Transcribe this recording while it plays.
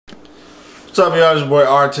What's up, y'all? It's your boy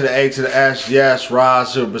R to the A to the S. Yes,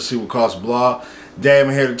 Roz here, but see what costs blog. Today I'm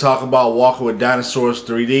here to talk about Walking with Dinosaurs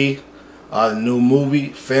 3D, the new movie,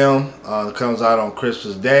 film, that comes out on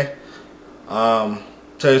Christmas Day. Tell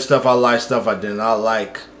you stuff I like, stuff I did not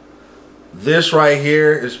like. This right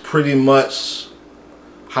here is pretty much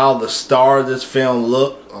how the star of this film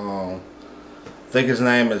looked. I think his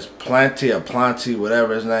name is Planty or Planty,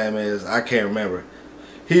 whatever his name is. I can't remember.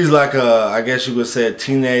 He's like I guess you would say a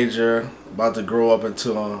teenager about to grow up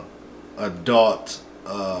into an adult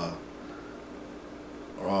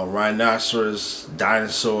rhinoceros,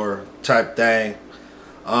 dinosaur type thing.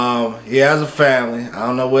 He has a family. I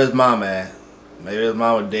don't know where his mama at. Maybe his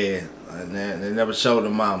mama dead. And they never showed the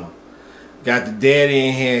mama. Got the daddy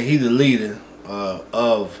in here. He the leader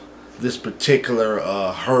of this particular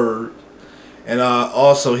herd. And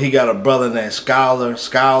also he got a brother named Scholar.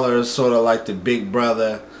 Scholar is sort of like the big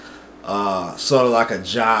brother, sort of like a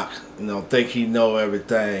jock, you know, think he know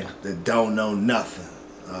everything, that don't know nothing.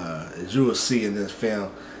 As you will see in this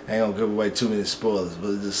film, I ain't gonna give away too many spoilers,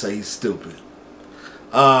 but just say he's stupid.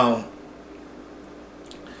 Your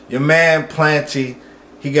man Planty,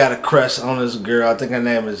 he got a crush on this girl. I think her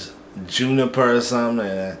name is Juniper or something,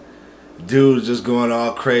 and dude's just going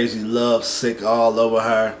all crazy, love sick all over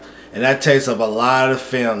her. And that takes up a lot of the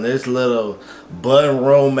film. This little budding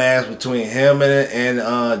romance between him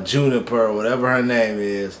and Juniper, whatever her name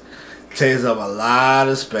is, takes up a lot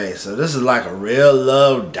of space. So this is like a real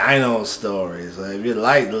love dino story. So if you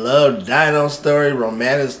like love dino story,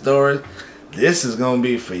 romantic stories, this is gonna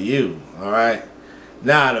be for you. Alright.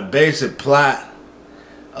 Now the basic plot,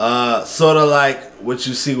 sort of like what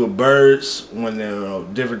you see with birds when they're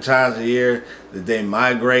different times of year that they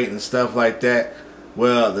migrate and stuff like that.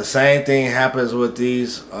 Well, the same thing happens with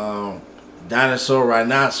these dinosaur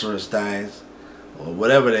rhinoceros things, or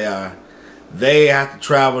whatever they are. They have to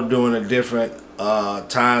travel during the different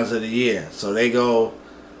times of the year. So they go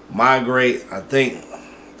migrate, I think,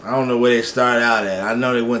 I don't know where they started out at. I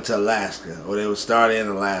know they went to Alaska, or they would start in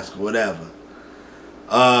Alaska, whatever.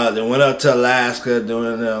 They went up to Alaska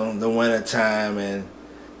during the winter time, and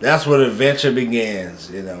that's where the adventure begins.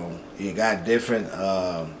 You know, you got different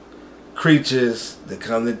creatures that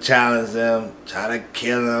come to challenge them, try to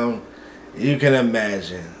kill them. You can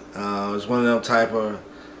imagine. It's one of them type of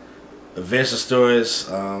adventure stories,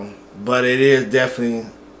 but it is definitely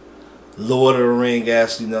Lord of the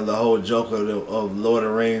Rings-esque. You know, the whole joke of Lord of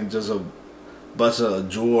the Rings, just a bunch of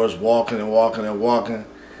dwarves walking and walking and walking.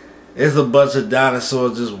 It's a bunch of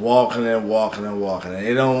dinosaurs just walking and walking and walking. And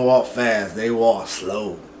they don't walk fast, they walk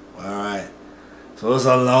slow. Alright? So it's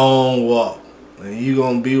a long walk. And you're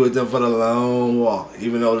going to be with them for the long walk.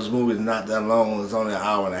 Even though this movie is not that long, it's only an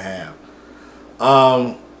hour and a half.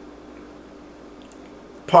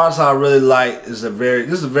 Parts I really like is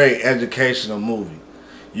this is a very educational movie.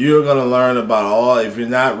 You're going to learn about all, if you're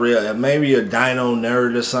not real, maybe you're a dino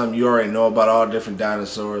nerd or something, you already know about all different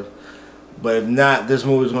dinosaurs. But if not, this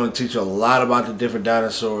movie is going to teach you a lot about the different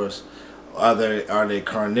dinosaurs. Are they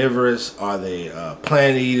carnivorous? Are they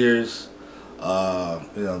plant eaters?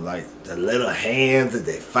 You know, like the little hands that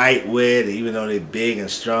they fight with, even though they're big and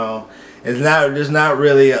strong. It's not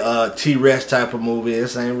really a T-Rex type of movie.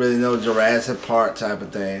 This ain't really no Jurassic Park type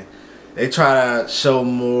of thing. They try to show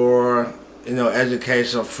more, you know,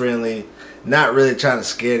 educational friendly, not really trying to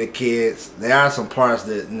scare the kids. There are some parts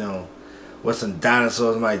that, you know, where some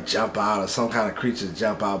dinosaurs might jump out or some kind of creatures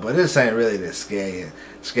jump out, but this ain't really that scary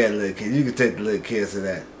little kids. You can take the little kids to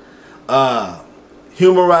that.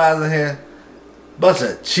 Humorizing here. Bunch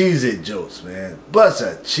of cheesy jokes, man. Bunch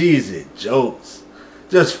of cheesy jokes.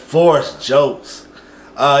 Just forced jokes.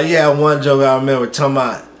 Yeah, one joke I remember talking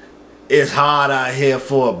about, it's hard out here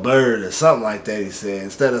for a bird or something like that, he said.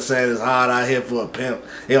 Instead of saying it's hard out here for a pimp,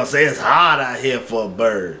 he gonna say it's hard out here for a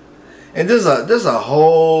bird. And there's a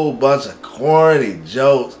whole bunch of corny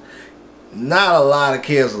jokes. Not a lot of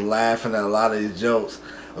kids are laughing at a lot of these jokes.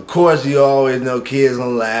 Of course, you always know kids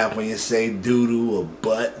gonna laugh when you say doo-doo or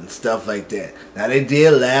butt and stuff like that. Now, they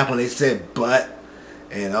did laugh when they said butt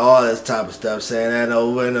and all this type of stuff, saying that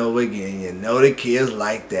over and over again. You know the kids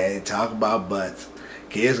like that. They talk about butts.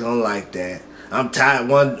 Kids gonna like that. I'm tired.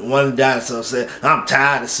 One dinosaur said, I'm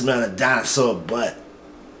tired of smelling dinosaur butt.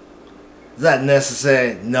 Is that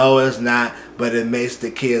necessary? No, it's not. But it makes the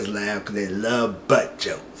kids laugh because they love butt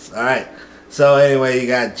jokes. Alright? So anyway, you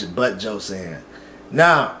got butt jokes in here.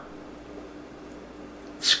 Now,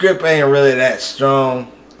 script ain't really that strong.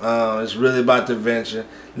 It's really about the adventure.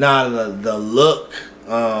 Now, the look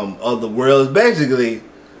of the world is basically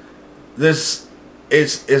this.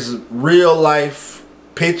 It's real life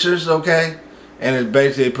pictures, okay, and it's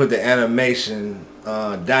basically put the animation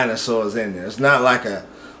dinosaurs in there. It's not like a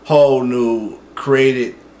whole new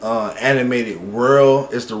created animated world.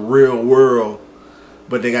 It's the real world,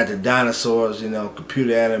 but they got the dinosaurs, you know,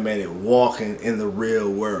 computer animated, walking in the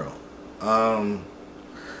real world.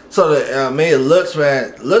 So I mean, it looks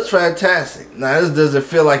fantastic. Now, this doesn't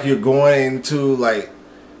feel like you're going into like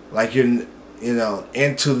you're, you know,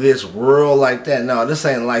 into this world like that. No, this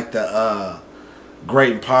ain't like the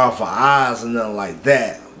Great and Powerful Eyes and nothing like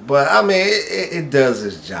that. But I mean, it does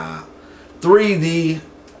its job. 3D.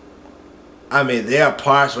 I mean, there are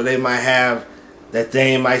parts where they might have that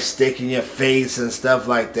thing might stick in your face and stuff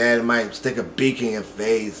like that. It might stick a beak in your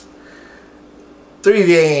face. 3D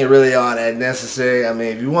ain't really all that necessary. I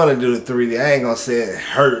mean, if you want to do the 3D, I ain't gonna say it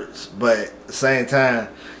hurts, but at the same time,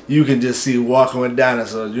 you can just see Walking with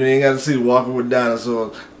Dinosaurs. You ain't got to see Walking with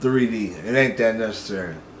Dinosaurs 3D. It ain't that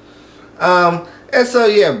necessary. And so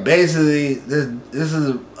yeah, basically, this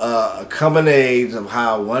is a coming age of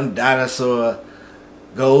how one dinosaur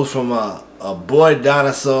goes from a boy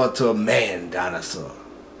dinosaur to a man dinosaur.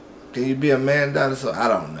 Can you be a man dinosaur? I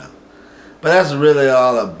don't know. But that's really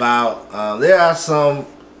all about. There are some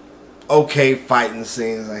okay fighting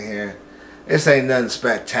scenes in here. This ain't nothing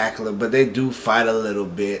spectacular, but they do fight a little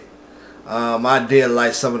bit. I did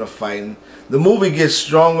like some of the fighting. The movie gets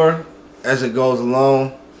stronger as it goes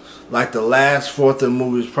along. Like the last fourth of the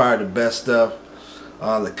movie is probably the best stuff.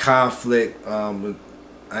 The conflict, I ain't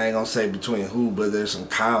gonna say between who, but there's some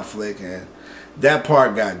conflict, and that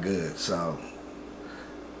part got good. So,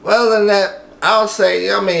 well, other than that, I'll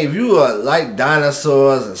say, I mean, if you like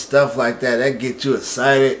dinosaurs and stuff like that, that get you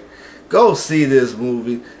excited, go see this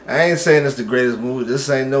movie. I ain't saying it's the greatest movie. This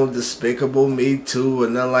ain't no Despicable Me 2 or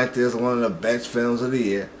nothing like this. One of the best films of the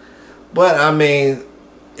year. But I mean,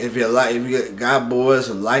 if you got boys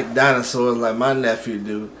who like dinosaurs like my nephew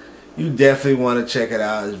do, you definitely want to check it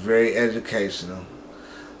out. It's very educational.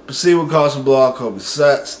 Proceed with caution, blog, Kobe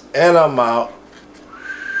Sucks, and I'm out.